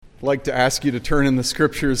I'd like to ask you to turn in the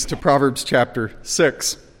scriptures to Proverbs chapter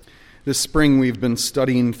 6. This spring we've been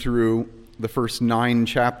studying through the first 9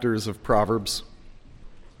 chapters of Proverbs.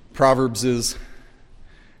 Proverbs is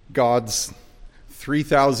God's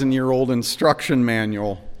 3,000-year-old instruction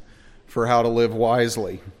manual for how to live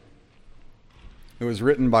wisely. It was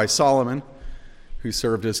written by Solomon, who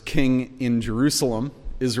served as king in Jerusalem,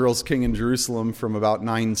 Israel's king in Jerusalem from about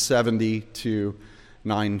 970 to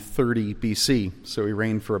 930 BC. So he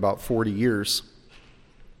reigned for about 40 years.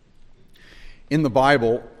 In the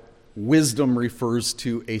Bible, wisdom refers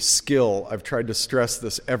to a skill. I've tried to stress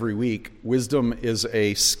this every week. Wisdom is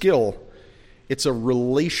a skill. It's a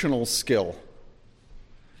relational skill.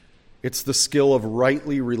 It's the skill of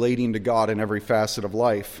rightly relating to God in every facet of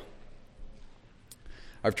life.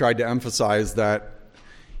 I've tried to emphasize that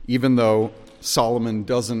even though Solomon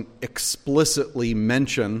doesn't explicitly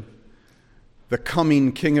mention the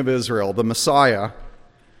coming king of Israel, the Messiah,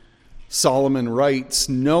 Solomon writes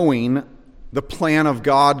knowing the plan of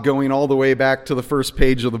God going all the way back to the first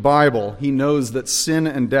page of the Bible. He knows that sin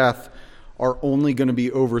and death are only going to be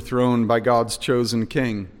overthrown by God's chosen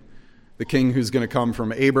king, the king who's going to come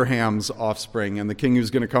from Abraham's offspring and the king who's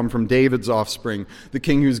going to come from David's offspring, the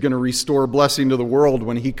king who's going to restore blessing to the world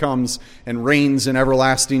when he comes and reigns in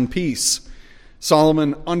everlasting peace.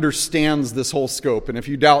 Solomon understands this whole scope, and if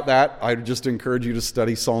you doubt that, I'd just encourage you to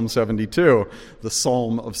study Psalm 72, the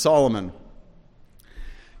Psalm of Solomon.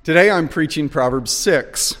 Today I'm preaching Proverbs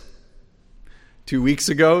 6. 2 weeks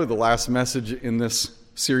ago, the last message in this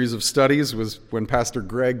series of studies was when Pastor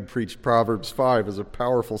Greg preached Proverbs 5 as a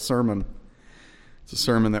powerful sermon. It's a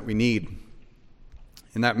sermon that we need.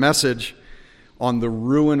 In that message on the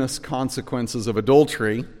ruinous consequences of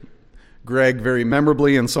adultery, Greg very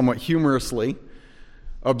memorably and somewhat humorously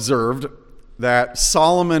observed that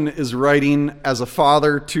Solomon is writing as a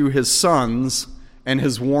father to his sons, and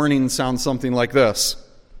his warning sounds something like this.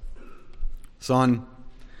 Son,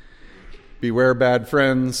 beware bad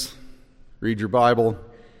friends, read your Bible,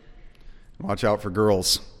 watch out for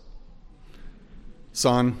girls.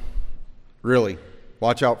 Son, really,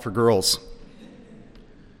 watch out for girls.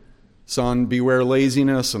 Son, beware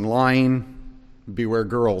laziness and lying, beware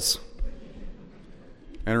girls.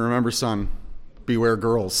 And remember, son, beware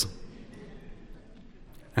girls.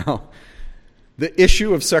 Now, the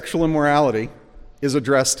issue of sexual immorality is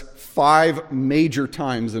addressed 5 major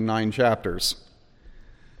times in 9 chapters.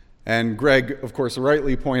 And Greg, of course,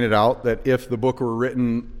 rightly pointed out that if the book were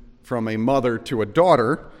written from a mother to a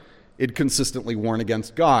daughter, it'd consistently warn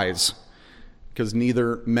against guys, because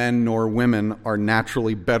neither men nor women are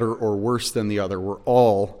naturally better or worse than the other. We're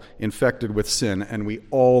all infected with sin, and we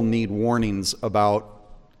all need warnings about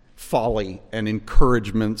folly and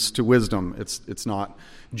encouragements to wisdom. It's not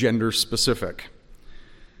gender specific.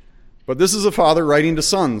 But this is a father writing to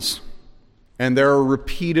sons, and there are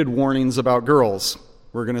repeated warnings about girls.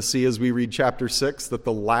 We're going to see as we read chapter 6 that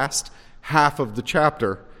the last half of the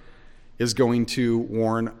chapter is going to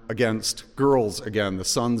warn against girls again. The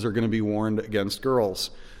sons are going to be warned against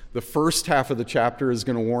girls. The first half of the chapter is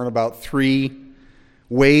going to warn about 3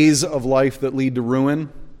 ways of life that lead to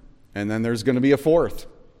ruin, and then there's going to be a 4th,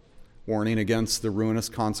 warning against the ruinous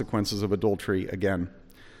consequences of adultery again.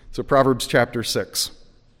 So Proverbs chapter 6.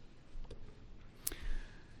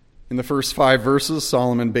 In the first 5 verses,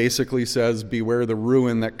 Solomon basically says, beware the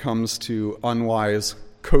ruin that comes to unwise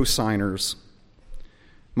cosigners.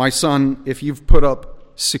 My son, if you've put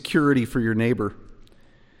up security for your neighbor,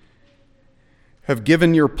 have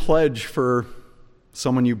given your pledge for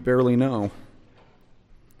someone you barely know,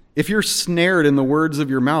 if you're snared in the words of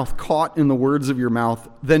your mouth, caught in the words of your mouth,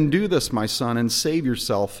 then do this, my son, and save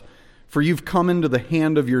yourself, for you've come into the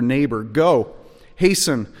hand of your neighbor. Go,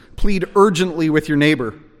 hasten, plead urgently with your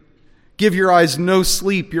neighbor. Give your eyes no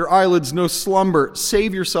sleep, your eyelids no slumber.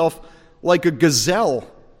 Save yourself like a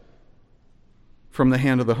gazelle from the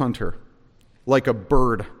hand of the hunter, like a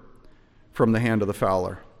bird from the hand of the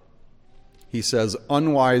fowler. He says,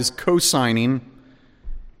 unwise cosigning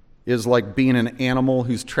is like being an animal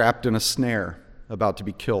who's trapped in a snare, about to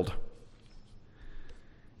be killed.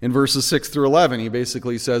 In verses 6 through 11, he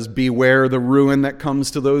basically says, beware the ruin that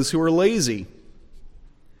comes to those who are lazy.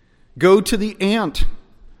 Go to the ant,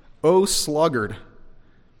 O sluggard.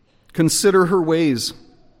 Consider her ways.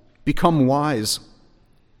 Become wise.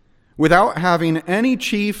 Without having any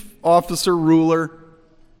chief, officer, ruler,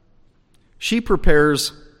 she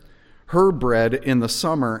prepares her bread in the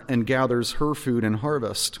summer and gathers her food in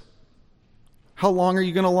harvest. How long are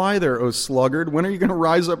you going to lie there, O sluggard? When are you going to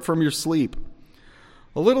rise up from your sleep?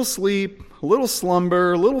 A little sleep, a little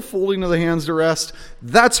slumber, a little folding of the hands to rest.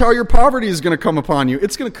 That's how your poverty is going to come upon you.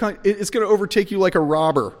 It's going to overtake you like a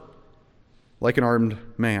robber. like an armed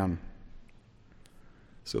man.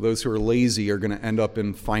 So those who are lazy are going to end up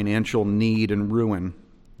in financial need and ruin.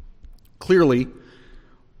 Clearly,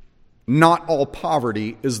 not all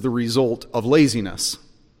poverty is the result of laziness,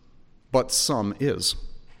 but some is.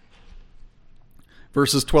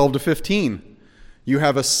 Verses 12 to 15, you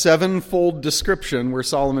have a sevenfold description where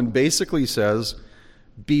Solomon basically says,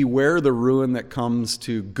 beware the ruin that comes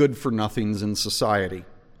to good-for-nothings in society.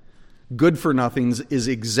 Good-for-nothings is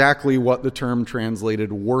exactly what the term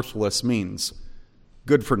translated worthless means.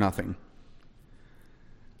 Good-for-nothing.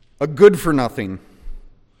 A good-for-nothing,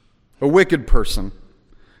 a wicked person,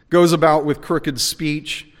 goes about with crooked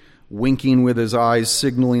speech, winking with his eyes,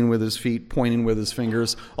 signaling with his feet, pointing with his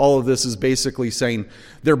fingers. All of this is basically saying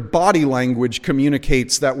their body language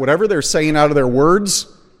communicates that whatever they're saying out of their words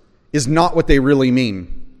is not what they really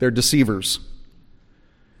mean. They're deceivers.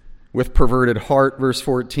 With perverted heart, verse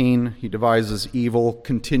 14, he devises evil,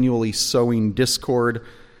 continually sowing discord.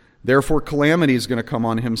 Therefore, calamity is going to come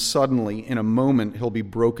on him suddenly. In a moment, he'll be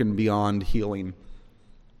broken beyond healing.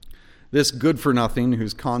 This good-for-nothing,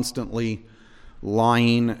 who's constantly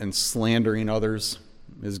lying and slandering others,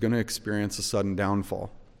 is going to experience a sudden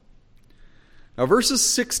downfall. Now, verses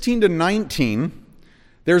 16 to 19,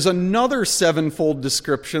 there's another sevenfold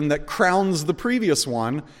description that crowns the previous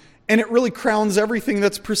one, and it really crowns everything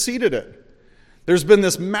that's preceded it. There's been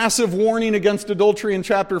this massive warning against adultery in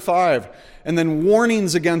chapter 5, and then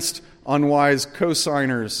warnings against unwise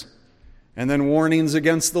co-signers, and then warnings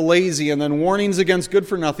against the lazy, and then warnings against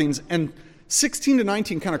good-for-nothings, and 16 to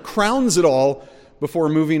 19 kind of crowns it all before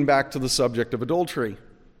moving back to the subject of adultery.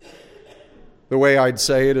 The way I'd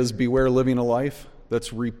say it is, beware living a life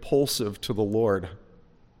that's repulsive to the Lord.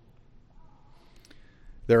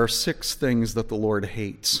 There are 6 things that the Lord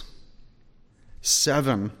hates.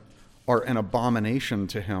 7 are an abomination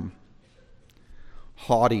to him.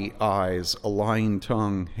 Haughty eyes, a lying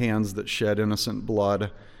tongue, hands that shed innocent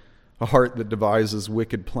blood, a heart that devises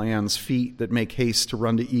wicked plans, feet that make haste to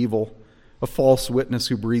run to evil, a false witness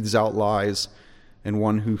who breathes out lies, and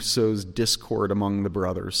one who sows discord among the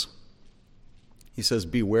brothers. He says,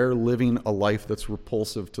 beware living a life that's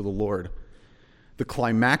repulsive to the Lord. The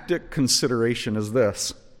climactic consideration is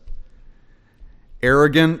this: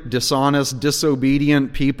 arrogant, dishonest,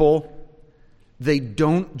 disobedient people, they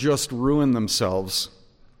don't just ruin themselves.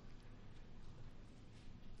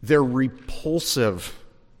 They're repulsive,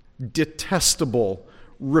 detestable,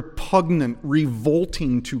 repugnant,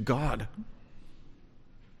 revolting to God.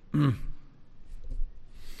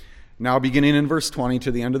 Now, beginning in verse 20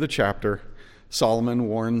 to the end of the chapter, Solomon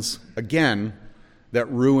warns again that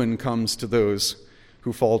ruin comes to those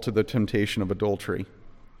who fall to the temptation of adultery.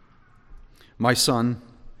 My son,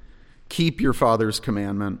 keep your father's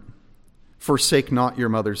commandment. Forsake not your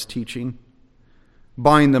mother's teaching.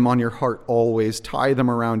 Bind them on your heart always. Tie them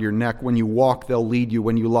around your neck. When you walk, they'll lead you.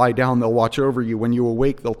 When you lie down, they'll watch over you. When you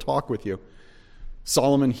awake, they'll talk with you.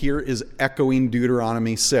 Solomon here is echoing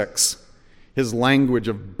Deuteronomy 6. His language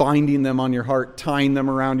of binding them on your heart, tying them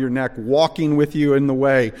around your neck, walking with you in the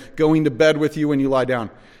way, going to bed with you when you lie down.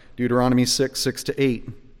 Deuteronomy 6, 6 to 8.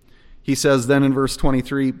 He says then in verse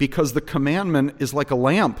 23, because the commandment is like a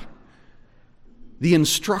lamp, the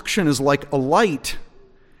instruction is like a light,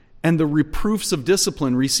 and the reproofs of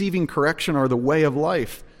discipline, receiving correction, are the way of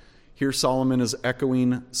life. Here Solomon is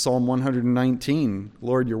echoing Psalm 119.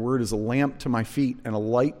 Lord, your word is a lamp to my feet and a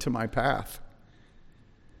light to my path.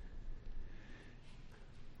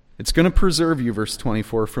 It's going to preserve you, verse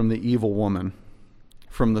 24, from the evil woman,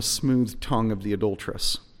 from the smooth tongue of the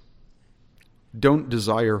adulteress. Don't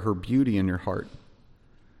desire her beauty in your heart.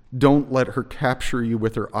 Don't let her capture you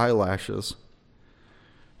with her eyelashes.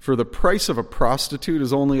 For the price of a prostitute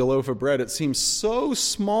is only a loaf of bread. It seems so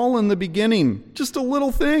small in the beginning, just a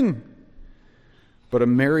little thing. But a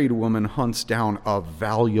married woman hunts down a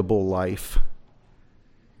valuable life.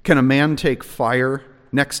 Can a man take fire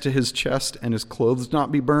next to his chest and his clothes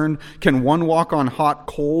not be burned? Can one walk on hot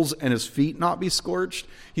coals and his feet not be scorched?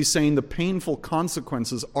 He's saying the painful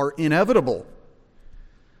consequences are inevitable.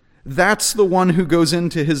 That's the one who goes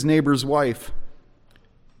into his neighbor's wife.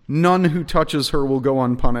 None who touches her will go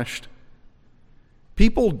unpunished.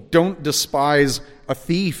 People don't despise a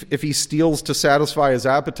thief if he steals to satisfy his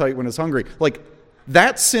appetite when he's hungry. Like,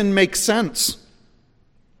 that sin makes sense.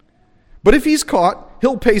 But if he's caught,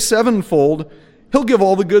 he'll pay sevenfold. He'll give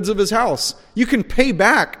all the goods of his house. You can pay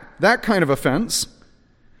back that kind of offense.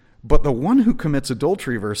 But the one who commits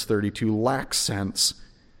adultery, verse 32, lacks sense.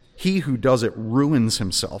 He who does it ruins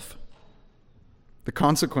himself. The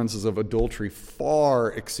consequences of adultery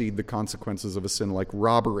far exceed the consequences of a sin like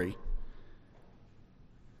robbery.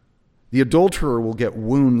 The adulterer will get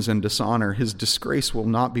wounds and dishonor. His disgrace will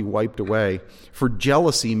not be wiped away, for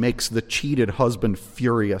jealousy makes the cheated husband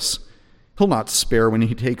furious. He'll not spare when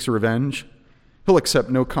he takes revenge. He'll accept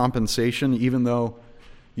no compensation, even though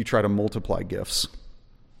you try to multiply gifts.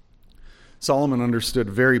 Solomon understood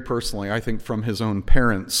very personally, I think from his own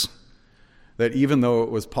parents, that even though it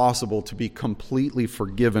was possible to be completely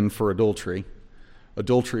forgiven for adultery,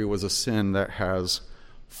 adultery was a sin that has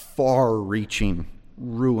far-reaching,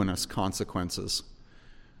 ruinous consequences.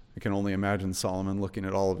 I can only imagine Solomon looking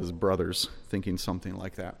at all of his brothers, thinking something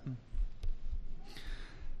like that.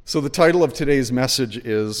 So the title of today's message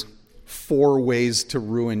is 4 Ways to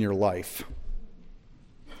Ruin Your Life.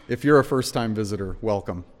 If you're a first-time visitor,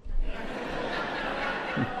 welcome.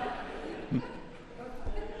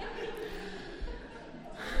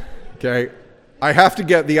 Okay, I have to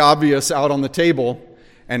get the obvious out on the table,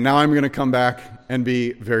 and now I'm going to come back and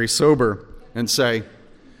be very sober and say,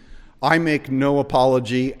 I make no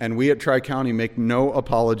apology, and we at Tri-County make no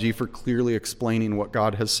apology for clearly explaining what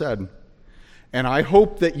God has said. And I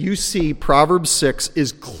hope that you see Proverbs 6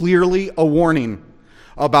 is clearly a warning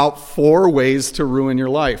about 4 ways to ruin your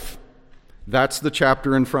life. That's the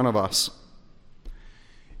chapter in front of us.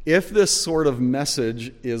 If this sort of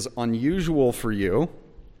message is unusual for you,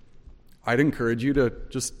 I'd encourage you to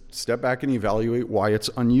just step back and evaluate why it's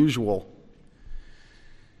unusual.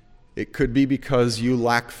 It could be because you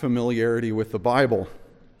lack familiarity with the Bible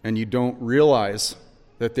and you don't realize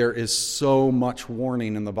that there is so much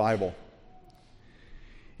warning in the Bible.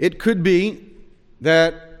 It could be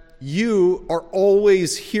that you are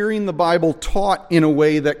always hearing the Bible taught in a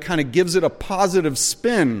way that kind of gives it a positive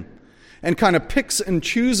spin and kind of picks and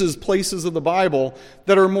chooses places of the Bible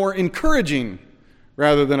that are more encouraging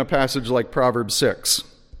rather than a passage like Proverbs 6.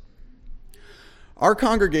 Our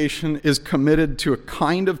congregation is committed to a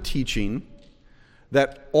kind of teaching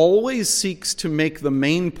that always seeks to make the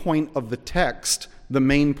main point of the text the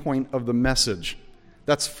main point of the message.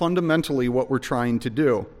 That's fundamentally what we're trying to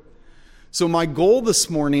do. So my goal this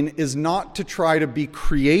morning is not to try to be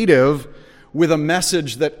creative with a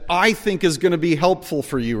message that I think is going to be helpful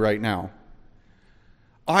for you right now.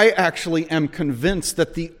 I actually am convinced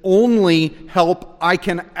that the only help I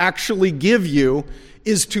can actually give you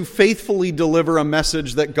is to faithfully deliver a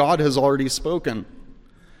message that God has already spoken.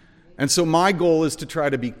 And so my goal is to try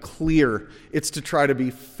to be clear. It's to try to be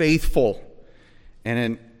faithful.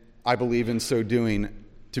 And I believe in so doing,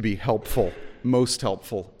 to be helpful, most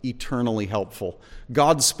helpful, eternally helpful.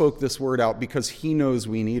 God spoke this word out because he knows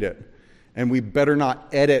we need it. And we better not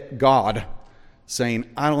edit God saying,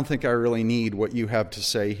 I don't think I really need what you have to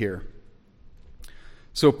say here.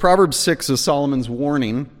 So Proverbs 6 is Solomon's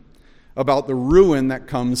warning about the ruin that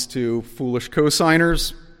comes to foolish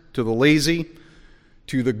cosigners, to the lazy,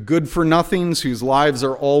 to the good-for-nothings whose lives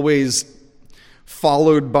are always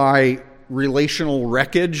followed by relational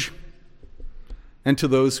wreckage, and to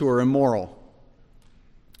those who are immoral.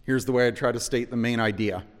 Here's the way I try to state the main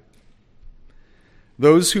idea.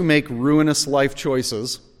 Those who make ruinous life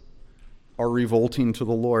choices are revolting to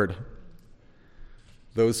the Lord.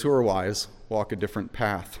 Those who are wise walk a different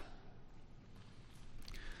path.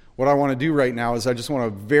 What I want to do right now is I just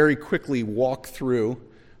want to very quickly walk through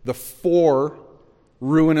the 4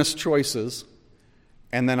 ruinous choices,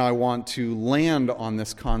 and then I want to land on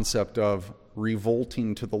this concept of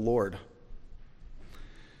revolting to the Lord.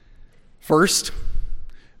 First,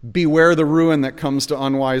 beware the ruin that comes to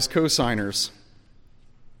unwise cosigners.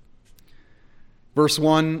 Verse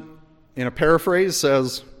 1, in a paraphrase,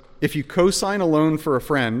 says, if you cosign a loan for a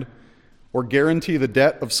friend or guarantee the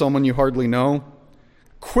debt of someone you hardly know,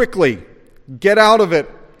 quickly get out of it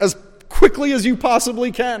as quickly as you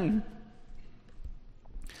possibly can.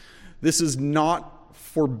 This is not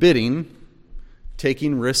forbidding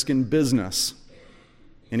taking risk in business.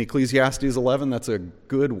 In Ecclesiastes 11, that's a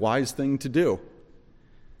good, wise thing to do.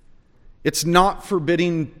 It's not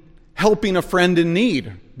forbidding helping a friend in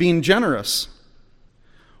need, being generous.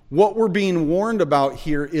 What we're being warned about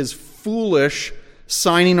here is foolish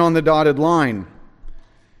signing on the dotted line.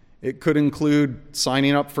 It could include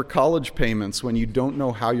signing up for college payments when you don't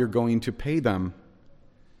know how you're going to pay them.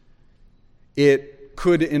 It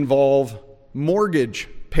could involve mortgage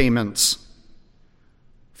payments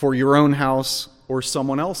for your own house or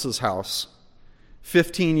someone else's house.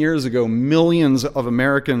 15 years ago, millions of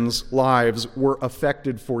Americans' lives were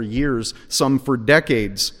affected for years, some for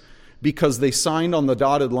decades, because they signed on the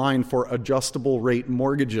dotted line for adjustable rate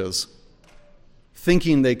mortgages,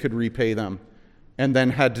 thinking they could repay them, and then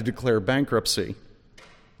had to declare bankruptcy.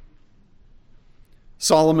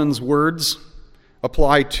 Solomon's words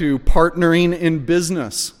apply to partnering in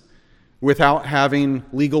business without having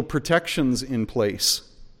legal protections in place.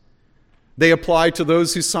 They apply to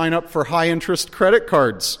those who sign up for high-interest credit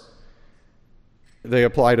cards. They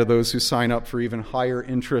apply to those who sign up for even higher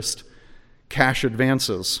interest cash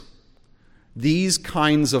advances. These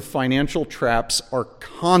kinds of financial traps are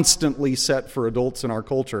constantly set for adults in our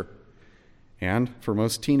culture and for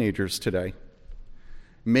most teenagers today.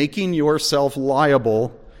 Making yourself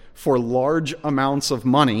liable for large amounts of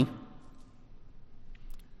money,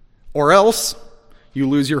 or else you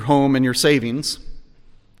lose your home and your savings.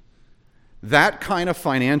 That kind of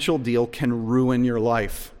financial deal can ruin your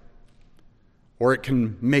life, or it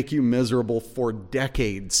can make you miserable for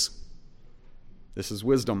decades. This is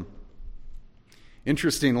wisdom.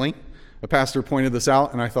 Interestingly, a pastor pointed this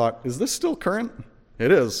out, and I thought, is this still current?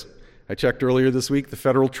 It is. I checked earlier this week, the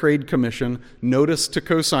Federal Trade Commission notice to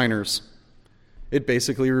cosigners. It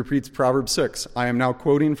basically repeats Proverbs 6. I am now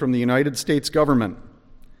quoting from the United States government.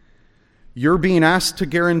 You're being asked to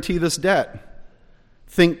guarantee this debt.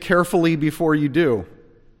 Think carefully before you do.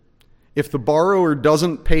 If the borrower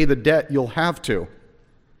doesn't pay the debt, you'll have to.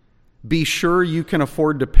 Be sure you can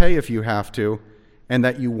afford to pay if you have to, and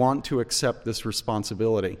that you want to accept this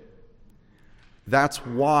responsibility. That's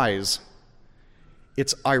wise.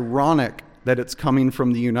 It's ironic that it's coming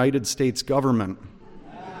from the United States government.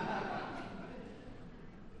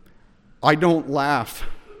 I don't laugh.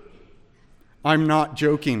 I'm not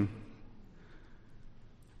joking.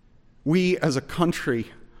 We as a country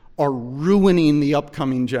are ruining the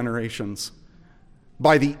upcoming generations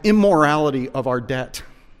by the immorality of our debt.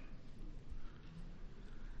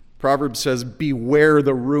 Proverbs says, beware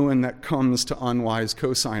the ruin that comes to unwise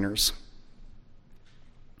cosigners.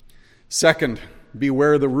 Second,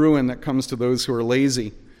 beware the ruin that comes to those who are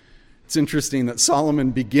lazy. It's interesting that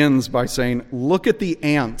Solomon begins by saying, look at the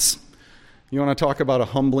ants. You want to talk about a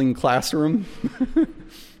humbling classroom?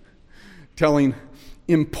 Telling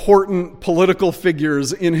important political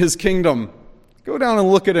figures in his kingdom, go down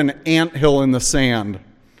and look at an anthill in the sand.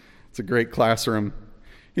 It's a great classroom.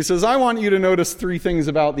 He says, I want you to notice 3 things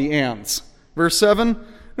about the ants. Verse 7,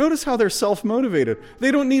 notice how they're self-motivated.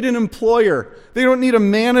 They don't need an employer. They don't need a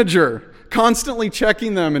manager constantly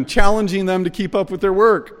checking them and challenging them to keep up with their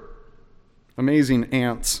work. Amazing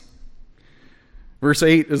ants. Verse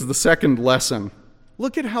 8 is the second lesson.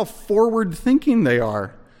 Look at how forward-thinking they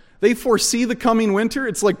are. They foresee the coming winter.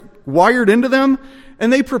 It's like wired into them,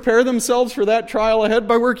 and they prepare themselves for that trial ahead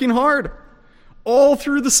by working hard all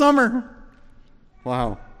through the summer.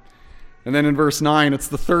 Wow. And then in verse 9, it's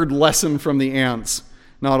the third lesson from the ants.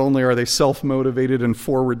 Not only are they self-motivated and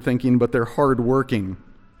forward-thinking, but they're hard-working.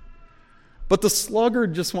 But the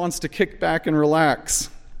sluggard just wants to kick back and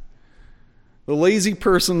relax. The lazy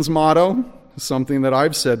person's motto is something that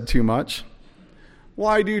I've said too much.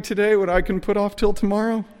 Why do today what I can put off till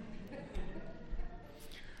tomorrow?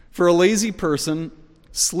 For a lazy person,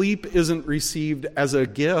 sleep isn't received as a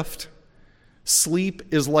gift. Sleep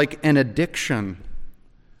is like an addiction.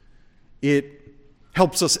 It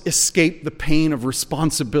helps us escape the pain of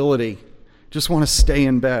responsibility. Just want to stay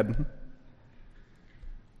in bed.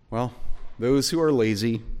 Well, those who are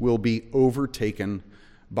lazy will be overtaken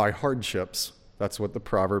by hardships. That's what the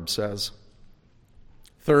proverb says.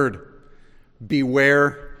 Third,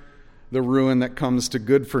 beware the ruin that comes to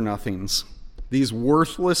good-for-nothings. These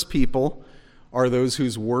worthless people are those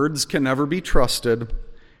whose words can never be trusted,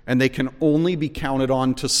 and they can only be counted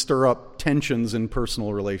on to stir up tensions in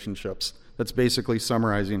personal relationships. That's basically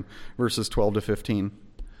summarizing verses 12 to 15.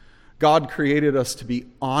 God created us to be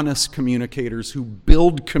honest communicators who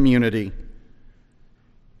build community.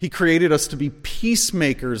 He created us to be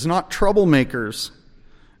peacemakers, not troublemakers.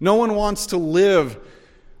 No one wants to live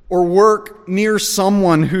or work near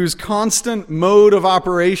someone whose constant mode of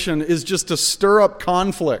operation is just to stir up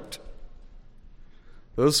conflict.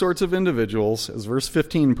 Those sorts of individuals, as verse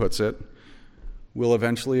 15 puts it, will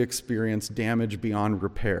eventually experience damage beyond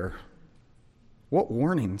repair. What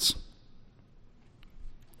warnings?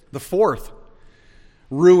 The fourth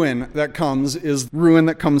ruin that comes is ruin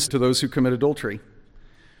that comes to those who commit adultery.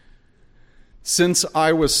 Since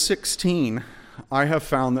I was 16, I have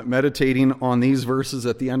found that meditating on these verses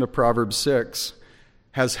at the end of Proverbs 6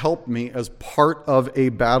 has helped me as part of a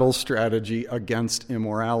battle strategy against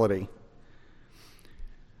immorality.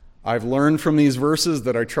 I've learned from these verses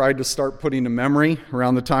that I tried to start putting to memory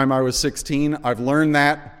around the time I was 16. I've learned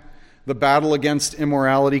that the battle against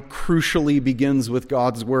immorality crucially begins with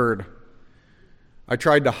God's word. I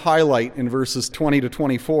tried to highlight in verses 20 to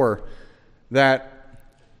 24 that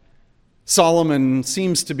Solomon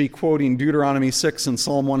seems to be quoting Deuteronomy 6 and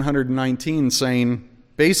Psalm 119, saying,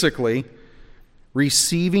 basically,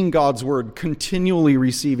 receiving God's word, continually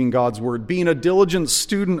receiving God's word, being a diligent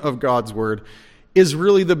student of God's word is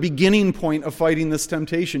really the beginning point of fighting this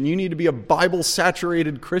temptation. You need to be a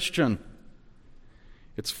Bible-saturated Christian.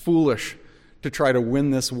 It's foolish to try to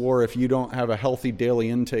win this war if you don't have a healthy daily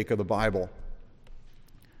intake of the Bible.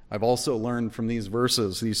 I've also learned from these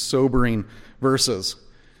verses, these sobering verses,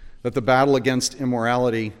 that the battle against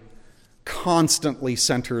immorality constantly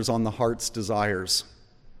centers on the heart's desires.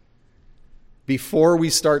 Before we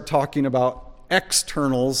start talking about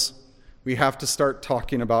externals, we have to start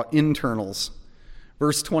talking about internals.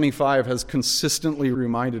 Verse 25 has consistently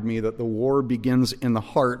reminded me that the war begins in the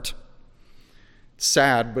heart. It's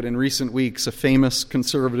sad, but in recent weeks, a famous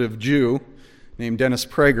conservative Jew named Dennis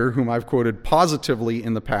Prager, whom I've quoted positively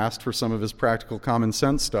in the past for some of his practical common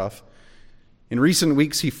sense stuff, in recent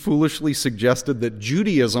weeks he foolishly suggested that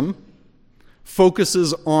Judaism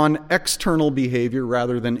focuses on external behavior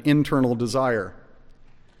rather than internal desire.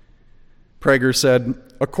 Prager said,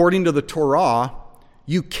 according to the Torah,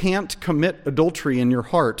 you can't commit adultery in your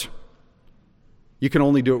heart. You can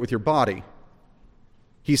only do it with your body.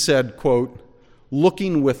 He said, quote,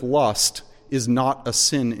 looking with lust is not a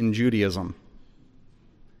sin in Judaism.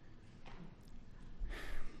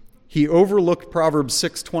 He overlooked Proverbs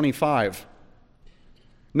 6:25,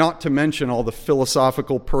 not to mention all the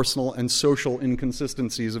philosophical, personal, and social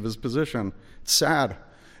inconsistencies of his position. It's sad.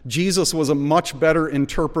 Jesus was a much better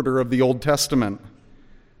interpreter of the Old Testament.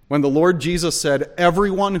 When the Lord Jesus said,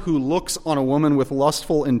 everyone who looks on a woman with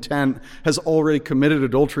lustful intent has already committed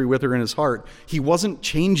adultery with her in his heart, he wasn't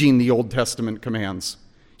changing the Old Testament commands.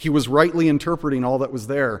 He was rightly interpreting all that was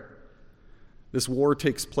there. This war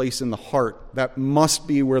takes place in the heart. That must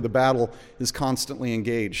be where the battle is constantly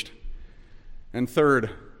engaged. And third,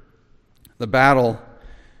 the battle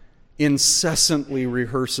incessantly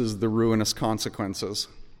rehearses the ruinous consequences.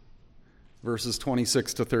 Verses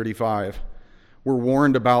 26 to 35. We're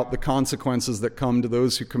warned about the consequences that come to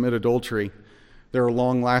those who commit adultery. There are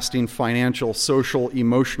long-lasting financial, social,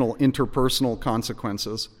 emotional, interpersonal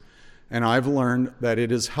consequences. And I've learned that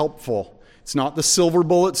it is helpful. It's not the silver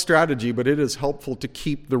bullet strategy, but it is helpful to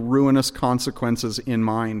keep the ruinous consequences in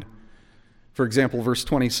mind. For example, verse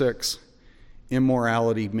 26,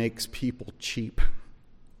 immorality makes people cheap.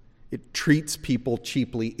 It treats people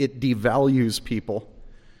cheaply. It devalues people.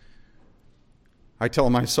 I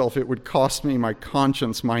tell myself it would cost me my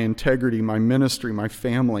conscience, my integrity, my ministry, my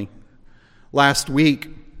family. Last week,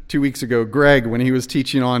 2 weeks ago, Greg, when he was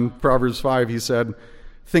teaching on Proverbs 5, he said,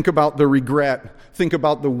 think about the regret. Think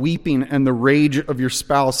about the weeping and the rage of your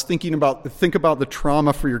spouse. Think about the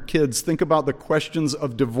trauma for your kids. Think about the questions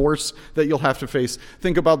of divorce that you'll have to face.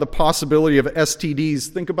 Think about the possibility of STDs.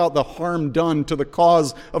 Think about the harm done to the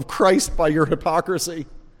cause of Christ by your hypocrisy.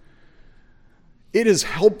 It is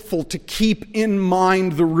helpful to keep in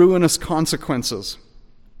mind the ruinous consequences.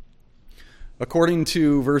 According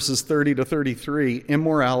to verses 30 to 33,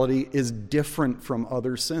 immorality is different from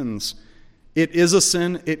other sins. It is a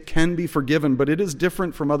sin, it can be forgiven, but it is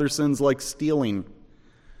different from other sins like stealing.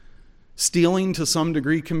 Stealing to some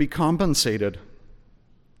degree can be compensated.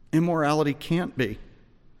 Immorality can't be.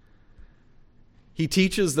 He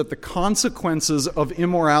teaches that the consequences of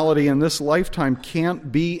immorality in this lifetime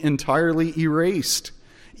can't be entirely erased,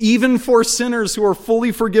 even for sinners who are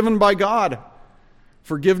fully forgiven by God.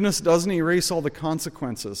 Forgiveness doesn't erase all the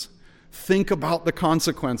consequences. Think about the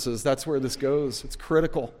consequences. That's where this goes. It's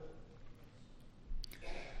critical.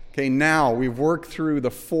 Okay, now we've worked through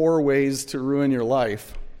the 4 ways to ruin your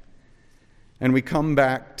life, and we come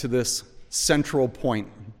back to this central point.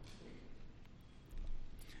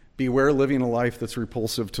 Beware living a life that's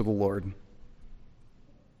repulsive to the Lord.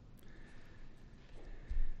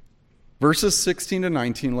 Verses 16 to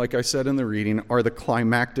 19, like I said in the reading, are the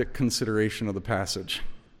climactic consideration of the passage.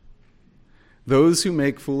 Those who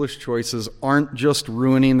make foolish choices aren't just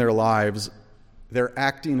ruining their lives, they're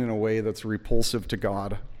acting in a way that's repulsive to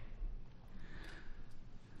God.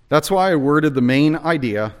 That's why I worded the main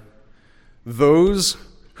idea, those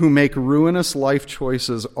who make ruinous life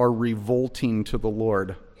choices are revolting to the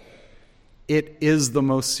Lord. It is the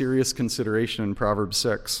most serious consideration in Proverbs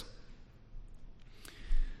 6.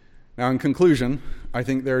 Now, in conclusion, I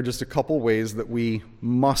think there are just a couple ways that we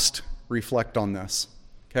must reflect on this.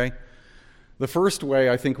 Okay? The first way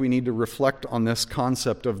I think we need to reflect on this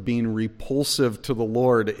concept of being repulsive to the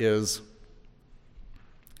Lord is,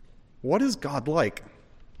 what is God like?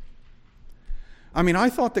 I mean, I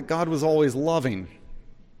thought that God was always loving.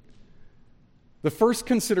 The first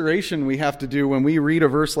consideration we have to do when we read a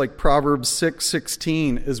verse like Proverbs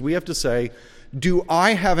 6:16 is we have to say, do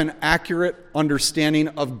I have an accurate understanding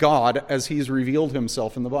of God as he's revealed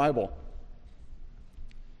himself in the Bible?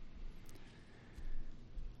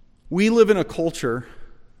 We live in a culture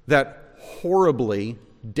that horribly,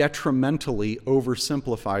 detrimentally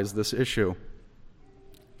oversimplifies this issue.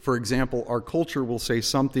 For example, our culture will say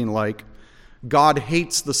something like, God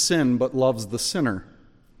hates the sin but loves the sinner.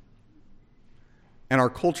 And our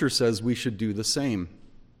culture says we should do the same.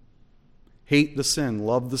 Hate the sin,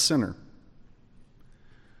 love the sinner.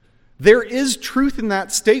 There is truth in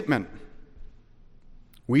that statement.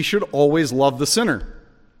 We should always love the sinner.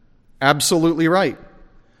 Absolutely right.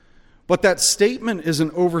 But that statement is an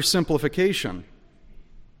oversimplification.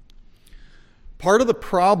 Part of the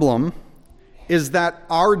problem is that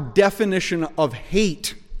our definition of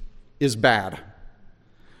hate is bad.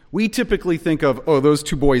 We typically think of, oh, those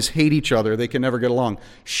two boys hate each other. They can never get along.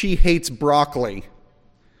 She hates broccoli.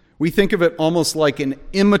 We think of it almost like an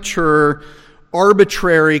immature,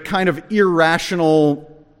 arbitrary, kind of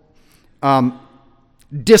irrational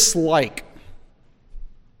dislike.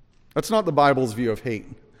 That's not the Bible's view of hate.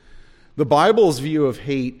 The Bible's view of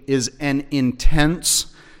hate is an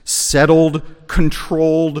intense, settled,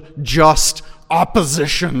 controlled, just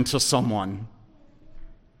opposition to someone.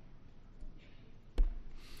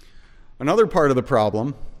 Another part of the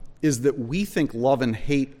problem is that we think love and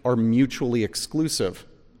hate are mutually exclusive.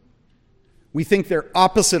 We think they're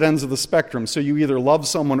opposite ends of the spectrum, so you either love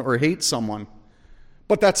someone or hate someone.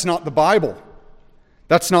 But that's not the Bible.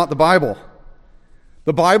 That's not the Bible.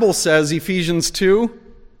 The Bible says, Ephesians 2,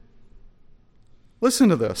 listen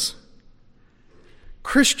to this.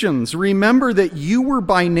 Christians, remember that you were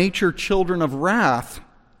by nature children of wrath.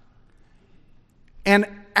 And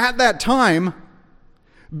at that time,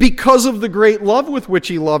 because of the great love with which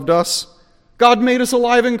he loved us, God made us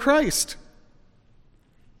alive in Christ.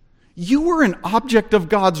 You were an object of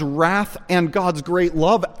God's wrath and God's great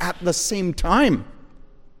love at the same time.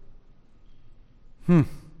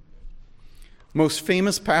 Most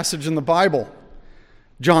famous passage in the Bible,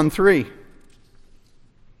 John 3.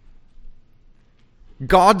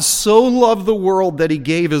 God so loved the world that he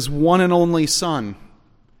gave his one and only Son.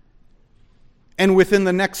 And within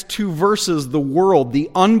the next two verses, the world, the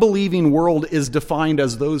unbelieving world, is defined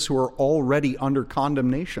as those who are already under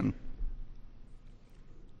condemnation.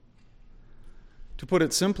 To put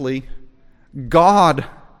it simply, God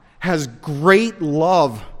has great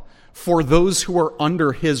love for those who are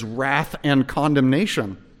under his wrath and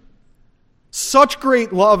condemnation. Such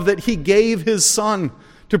great love that he gave his Son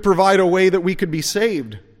to provide a way that we could be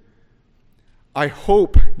saved. I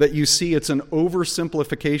hope that you see it's an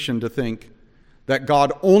oversimplification to think that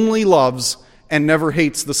God only loves and never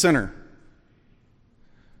hates the sinner.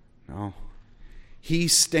 No. He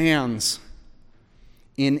stands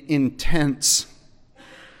in intense,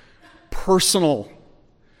 personal,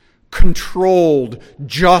 controlled,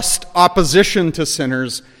 just opposition to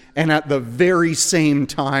sinners, and at the very same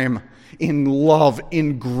time, in love,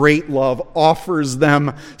 in great love, offers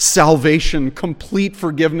them salvation, complete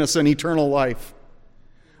forgiveness, and eternal life.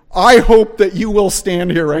 I hope that you will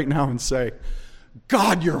stand here right now and say,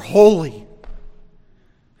 God, you're holy.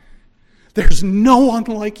 There's no one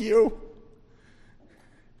like you.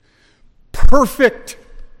 Perfect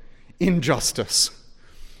in justice.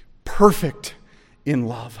 Perfect in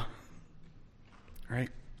love. All right?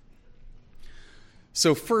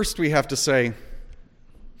 So first we have to say,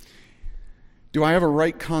 do I have a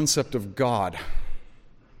right concept of God?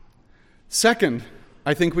 Second,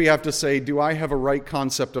 I think we have to say, do I have a right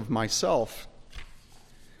concept of myself?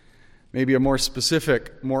 Maybe a more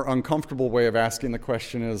specific, more uncomfortable way of asking the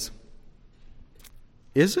question is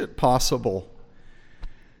it possible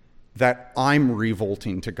that I'm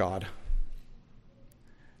revolting to God?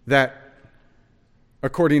 That,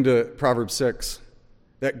 according to Proverbs 6,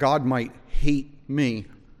 that God might hate me,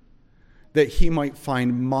 that he might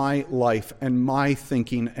find my life and my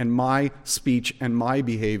thinking and my speech and my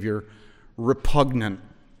behavior repugnant.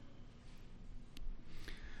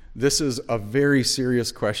 This is a very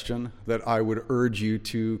serious question that I would urge you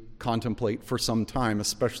to contemplate for some time,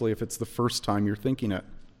 especially if it's the first time you're thinking it.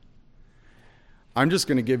 I'm just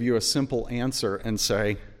going to give you a simple answer and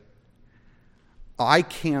say, I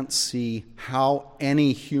can't see how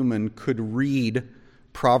any human could read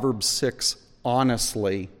Proverbs 6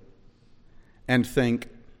 honestly and think,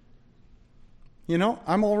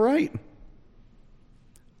 I'm all right.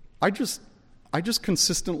 I just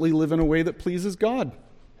consistently live in a way that pleases God.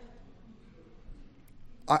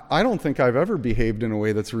 I don't think I've ever behaved in a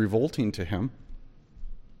way that's revolting to him.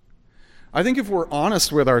 I think if we're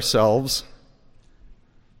honest with ourselves,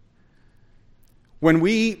 when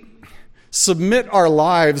we submit our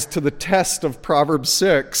lives to the test of Proverbs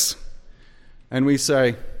 6, and we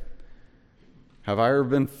say, have I ever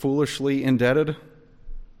been foolishly indebted?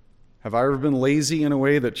 Have I ever been lazy in a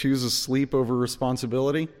way that chooses sleep over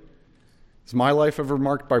responsibility? Is my life ever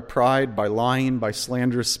marked by pride, by lying, by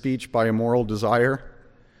slanderous speech, by immoral desire?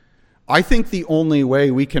 I think the only way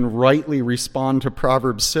we can rightly respond to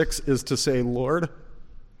Proverbs 6 is to say, Lord,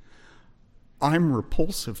 I'm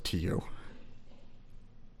repulsive to you.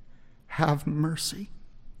 Have mercy.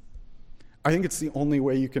 I think it's the only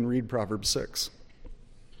way you can read Proverbs 6.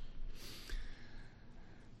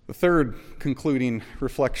 The third concluding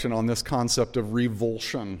reflection on this concept of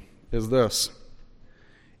revulsion is this.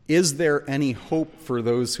 Is there any hope for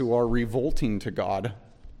those who are revolting to God?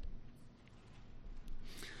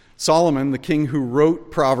 Solomon, the king who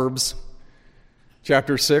wrote Proverbs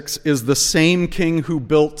chapter 6, is the same king who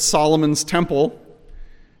built Solomon's temple,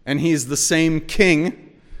 and he's the same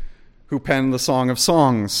king who penned the Song of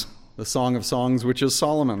Songs which is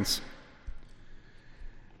Solomon's.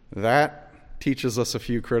 That teaches us a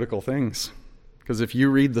few critical things. Because if you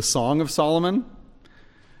read the Song of Solomon,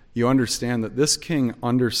 you understand that this king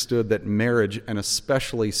understood that marriage, and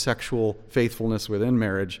especially sexual faithfulness within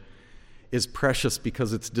marriage, is precious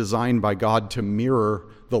because it's designed by God to mirror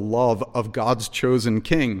the love of God's chosen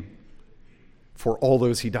king for all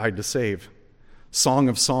those he died to save. Song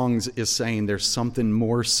of Songs is saying there's something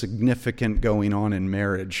more significant going on in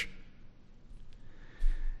marriage.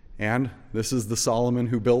 And this is the Solomon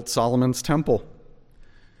who built Solomon's temple.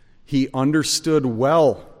 He understood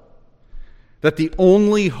well that the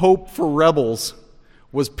only hope for rebels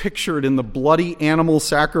was pictured in the bloody animal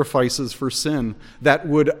sacrifices for sin that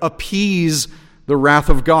would appease the wrath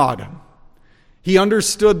of God. He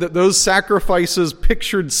understood that those sacrifices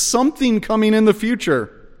pictured something coming in the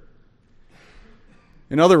future.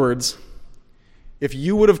 In other words, if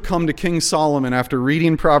you would have come to King Solomon after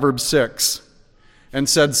reading Proverbs 6 and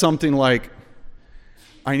said something like,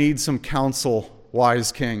 I need some counsel,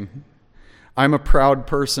 wise king. I'm a proud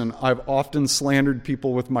person. I've often slandered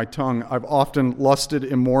people with my tongue. I've often lusted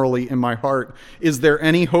immorally in my heart. Is there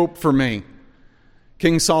any hope for me?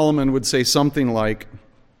 King Solomon would say something like,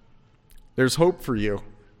 there's hope for you.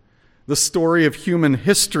 The story of human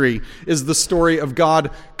history is the story of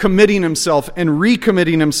God committing himself and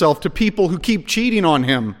recommitting himself to people who keep cheating on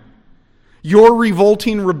him. Your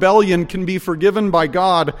revolting rebellion can be forgiven by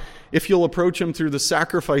God if you'll approach him through the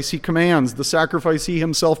sacrifice he commands, the sacrifice he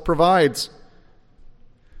himself provides.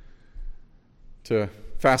 To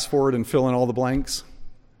fast forward and fill in all the blanks,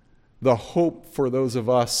 the hope for those of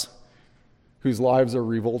us whose lives are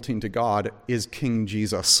revolting to God is King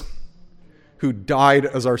Jesus, who died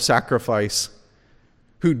as our sacrifice,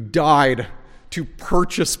 who died to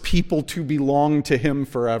purchase people to belong to him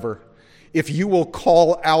forever. If you will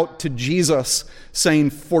call out to Jesus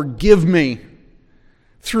saying, forgive me,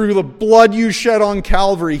 through the blood you shed on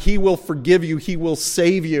Calvary, he will forgive you, he will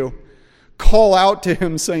save you. Call out to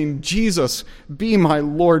him saying, Jesus, be my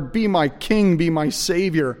Lord, be my King, be my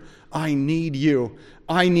Savior. I need you.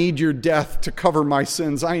 I need your death to cover my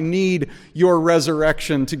sins. I need your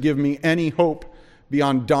resurrection to give me any hope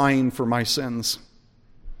beyond dying for my sins.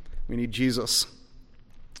 We need Jesus.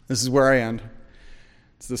 This is where I end.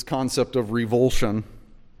 It's this concept of revulsion.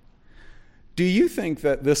 Do you think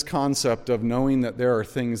that this concept of knowing that there are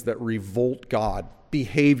things that revolt God,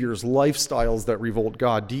 behaviors, lifestyles that revolt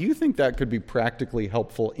God, do you think that could be practically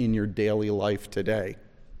helpful in your daily life today?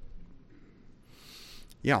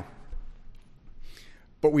 Yeah.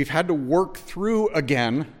 But we've had to work through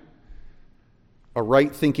again a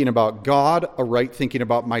right thinking about God, a right thinking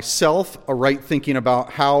about myself, a right thinking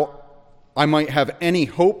about how I might have any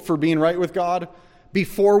hope for being right with God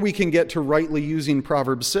before we can get to rightly using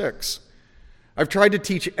Proverbs 6. I've tried to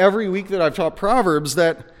teach every week that I've taught Proverbs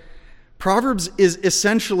that Proverbs is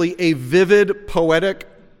essentially a vivid, poetic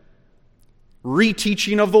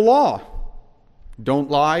reteaching of the law. Don't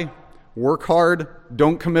lie, work hard,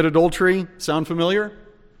 don't commit adultery. Sound familiar?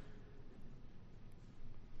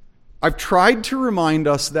 I've tried to remind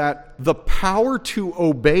us that the power to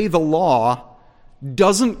obey the law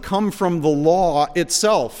doesn't come from the law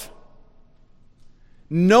itself.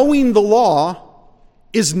 Knowing the law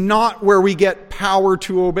is not where we get power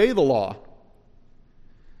to obey the law.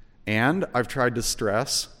 And I've tried to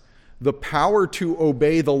stress, the power to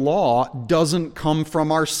obey the law doesn't come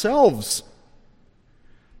from ourselves.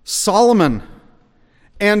 Solomon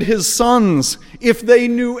and his sons, if they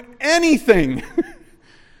knew anything,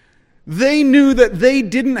 they knew that they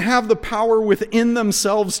didn't have the power within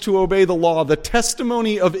themselves to obey the law. The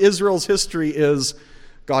testimony of Israel's history is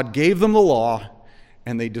God gave them the law,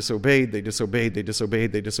 and they disobeyed, they disobeyed, they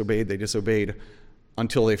disobeyed, they disobeyed, they disobeyed,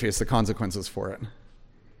 until they faced the consequences for it.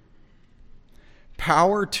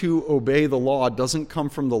 Power to obey the law doesn't come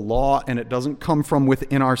from the law, and it doesn't come from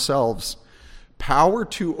within ourselves. Power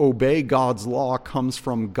to obey God's law comes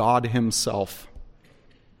from God himself.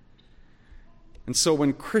 And so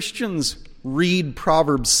when Christians read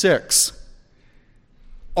Proverbs 6,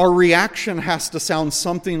 our reaction has to sound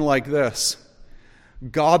something like this: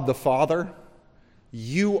 God the Father,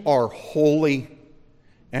 you are holy,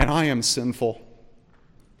 and I am sinful.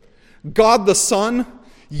 God the Son,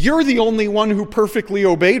 you're the only one who perfectly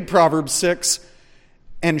obeyed Proverbs 6,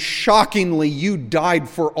 and shockingly, you died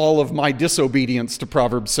for all of my disobedience to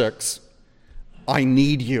Proverbs 6. I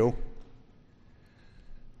need you.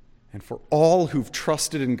 And for all who've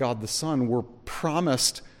trusted in God the Son, we're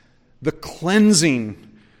promised the cleansing,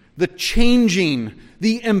 the changing,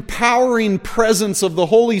 the empowering presence of the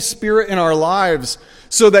Holy Spirit in our lives,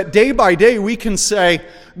 so that day by day we can say,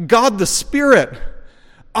 God the Spirit,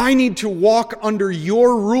 I need to walk under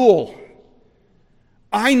your rule.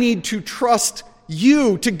 I need to trust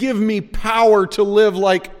you to give me power to live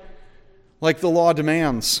like the law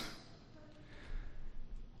demands.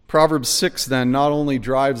 Proverbs 6 then not only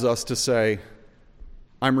drives us to say,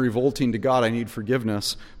 I'm revolting to God, I need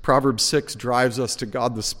forgiveness. Proverbs 6 drives us to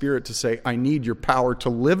God the Spirit to say, I need your power to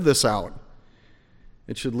live this out.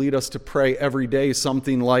 It should lead us to pray every day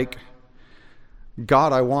something like,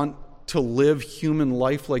 God, I want to live human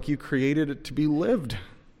life like you created it to be lived.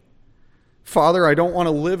 Father, I don't want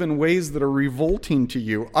to live in ways that are revolting to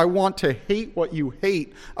you. I want to hate what you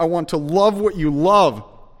hate. I want to love what you love.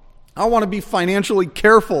 I want to be financially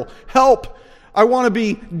careful. Help. I want to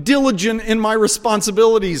be diligent in my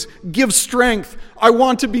responsibilities. Give strength. I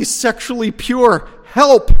want to be sexually pure.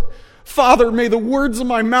 Help. Father, may the words of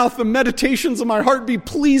my mouth, the meditations of my heart be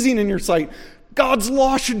pleasing in your sight. God's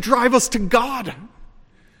law should drive us to God.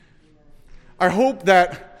 I hope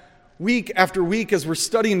that week after week as we're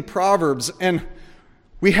studying Proverbs and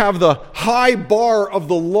we have the high bar of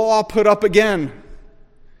the law put up again,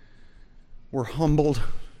 we're humbled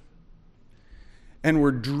and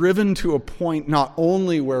we're driven to a point not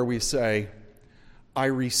only where we say, I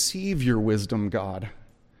receive your wisdom, God,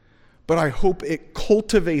 but I hope it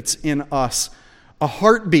cultivates in us a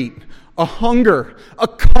heartbeat, a hunger, a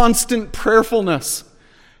constant prayerfulness.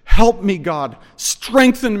 Help me, God.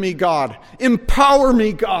 Strengthen me, God. Empower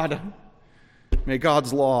me, God. May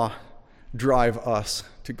God's law drive us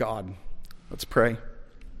to God. Let's pray.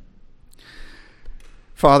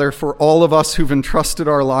 Father, for all of us who've entrusted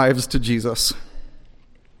our lives to Jesus,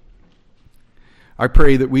 I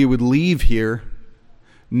pray that we would leave here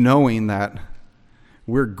knowing that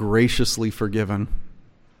we're graciously forgiven.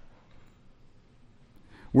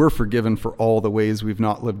 We're forgiven for all the ways we've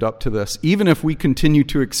not lived up to this. Even if we continue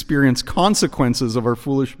to experience consequences of our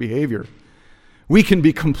foolish behavior, we can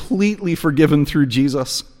be completely forgiven through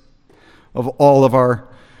Jesus of all of our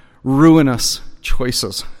ruinous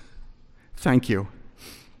choices. Thank you.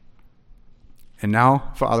 And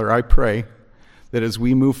now, Father, I pray that as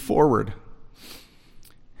we move forward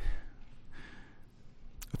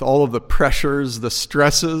with all of the pressures, the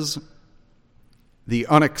stresses, the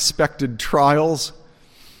unexpected trials,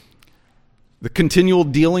 the continual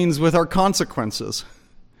dealings with our consequences.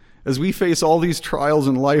 As we face all these trials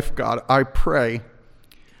in life, God, I pray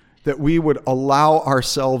that we would allow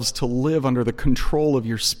ourselves to live under the control of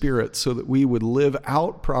your Spirit so that we would live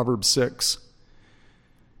out Proverbs 6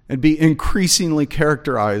 and be increasingly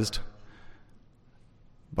characterized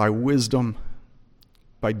by wisdom,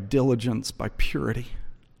 by diligence, by purity.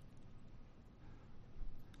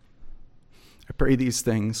 I pray these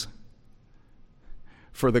things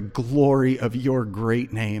for the glory of your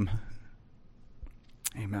great name.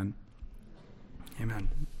 Amen. Amen.